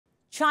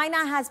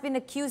China has been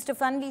accused of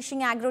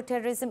unleashing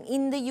agro-terrorism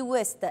in the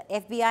US. The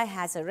FBI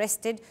has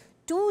arrested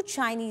 2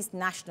 Chinese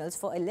nationals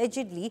for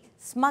allegedly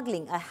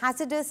smuggling a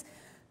hazardous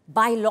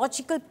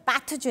biological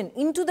pathogen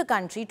into the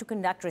country to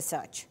conduct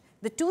research.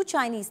 The 2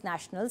 Chinese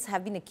nationals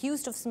have been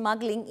accused of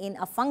smuggling in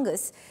a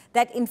fungus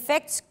that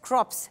infects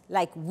crops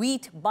like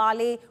wheat,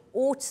 barley,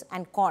 oats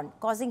and corn,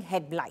 causing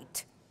head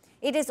blight.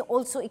 It is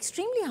also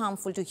extremely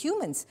harmful to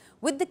humans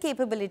with the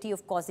capability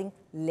of causing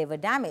liver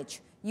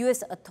damage.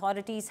 US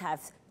authorities have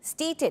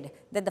stated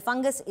that the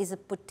fungus is a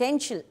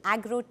potential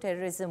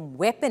agro-terrorism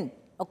weapon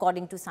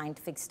according to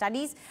scientific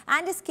studies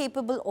and is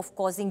capable of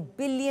causing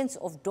billions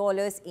of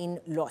dollars in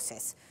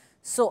losses.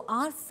 So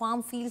are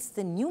farm fields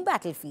the new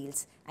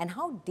battlefields, and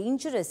how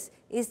dangerous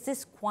is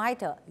this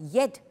quieter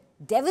yet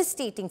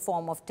devastating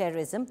form of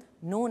terrorism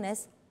known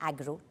as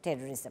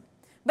agro-terrorism?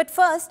 But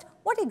first,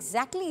 what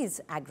exactly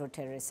is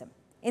agro-terrorism?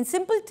 In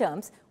simple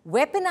terms,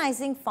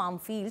 weaponizing farm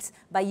fields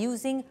by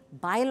using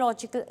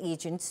biological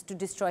agents to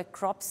destroy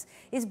crops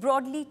is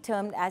broadly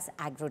termed as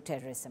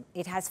agro-terrorism.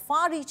 It has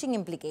far-reaching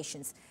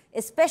implications,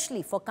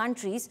 especially for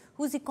countries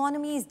whose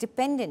economy is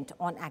dependent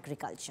on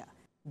agriculture.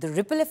 The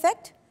ripple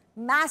effect?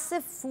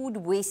 Massive food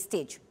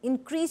wastage,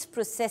 increased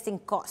processing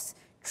costs,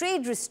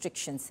 trade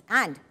restrictions,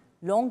 and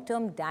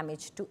long-term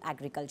damage to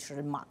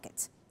agricultural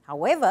markets.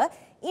 However,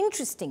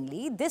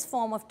 interestingly, this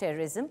form of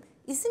terrorism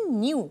isn't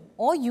new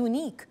or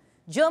unique.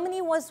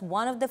 Germany was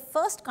one of the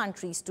first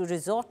countries to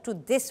resort to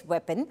this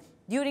weapon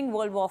during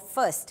World War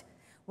I,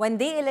 when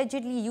they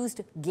allegedly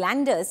used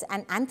glanders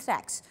and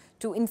anthrax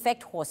to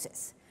infect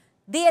horses.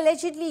 They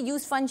allegedly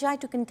used fungi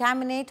to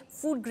contaminate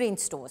food grain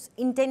stores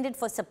intended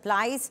for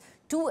supplies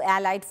to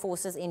Allied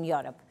forces in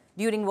Europe.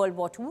 During World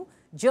War II,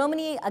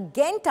 Germany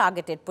again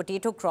targeted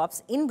potato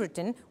crops in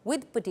Britain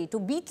with potato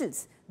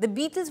beetles. The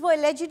beetles were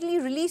allegedly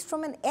released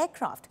from an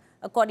aircraft.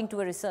 According to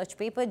a research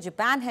paper,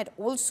 Japan had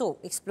also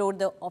explored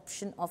the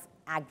option of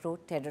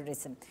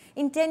agro-terrorism,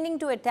 intending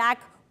to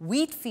attack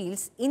wheat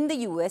fields in the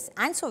US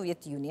and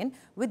Soviet Union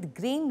with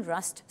grain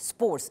rust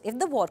spores if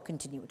the war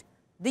continued.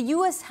 The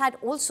US had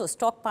also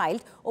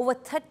stockpiled over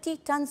 30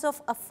 tons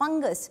of a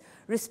fungus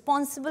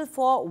responsible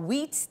for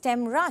wheat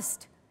stem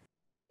rust.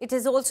 It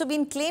has also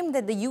been claimed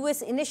that the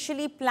US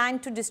initially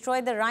planned to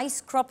destroy the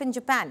rice crop in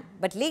Japan,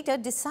 but later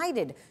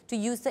decided to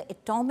use the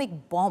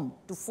atomic bomb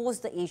to force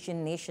the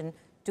Asian nation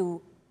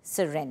to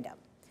surrender.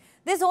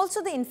 There's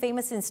also the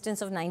infamous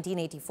instance of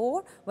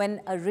 1984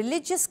 when a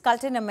religious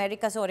cult in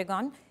America's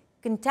Oregon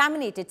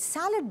contaminated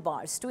salad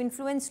bars to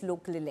influence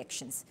local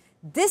elections.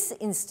 This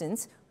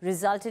instance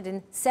resulted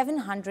in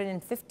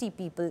 750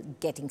 people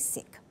getting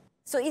sick.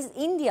 So is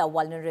India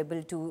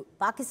vulnerable to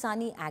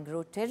Pakistani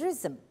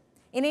agro-terrorism?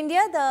 In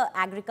India, the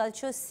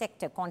agriculture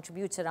sector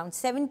contributes around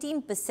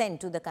 17%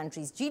 to the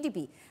country's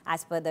GDP.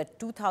 As per the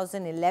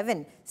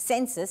 2011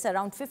 census,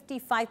 around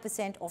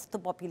 55% of the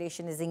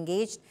population is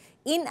engaged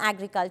in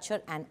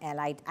agriculture and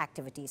allied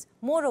activities.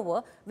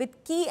 Moreover,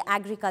 with key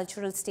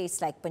agricultural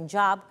states like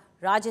Punjab,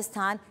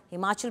 Rajasthan,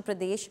 Himachal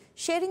Pradesh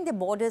sharing their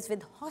borders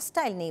with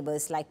hostile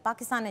neighbors like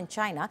Pakistan and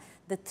China,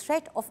 the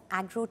threat of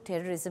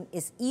agro-terrorism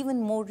is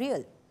even more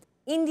real.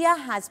 India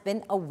has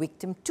been a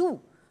victim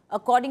too.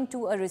 According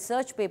to a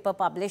research paper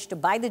published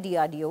by the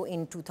DRDO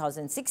in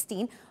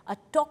 2016, a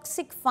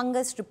toxic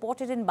fungus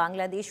reported in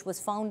Bangladesh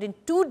was found in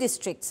 2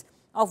 districts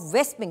of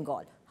West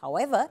Bengal.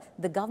 However,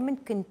 the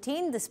government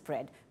contained the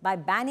spread by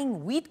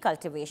banning wheat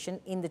cultivation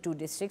in the 2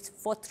 districts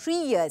for 3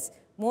 years.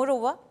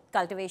 Moreover,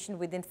 cultivation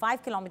within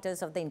 5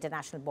 kilometers of the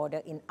international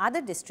border in other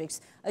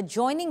districts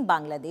adjoining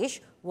Bangladesh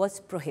was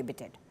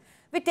prohibited.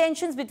 With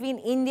tensions between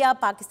India and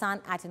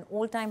Pakistan at an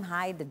all-time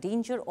high, the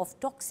danger of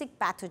toxic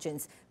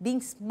pathogens being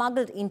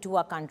smuggled into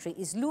our country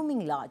is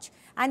looming large,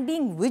 and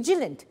being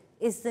vigilant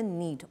is the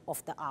need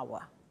of the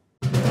hour.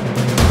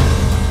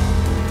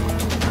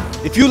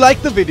 If you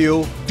like the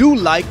video, do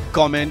like,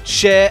 comment,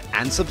 share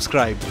and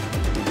subscribe.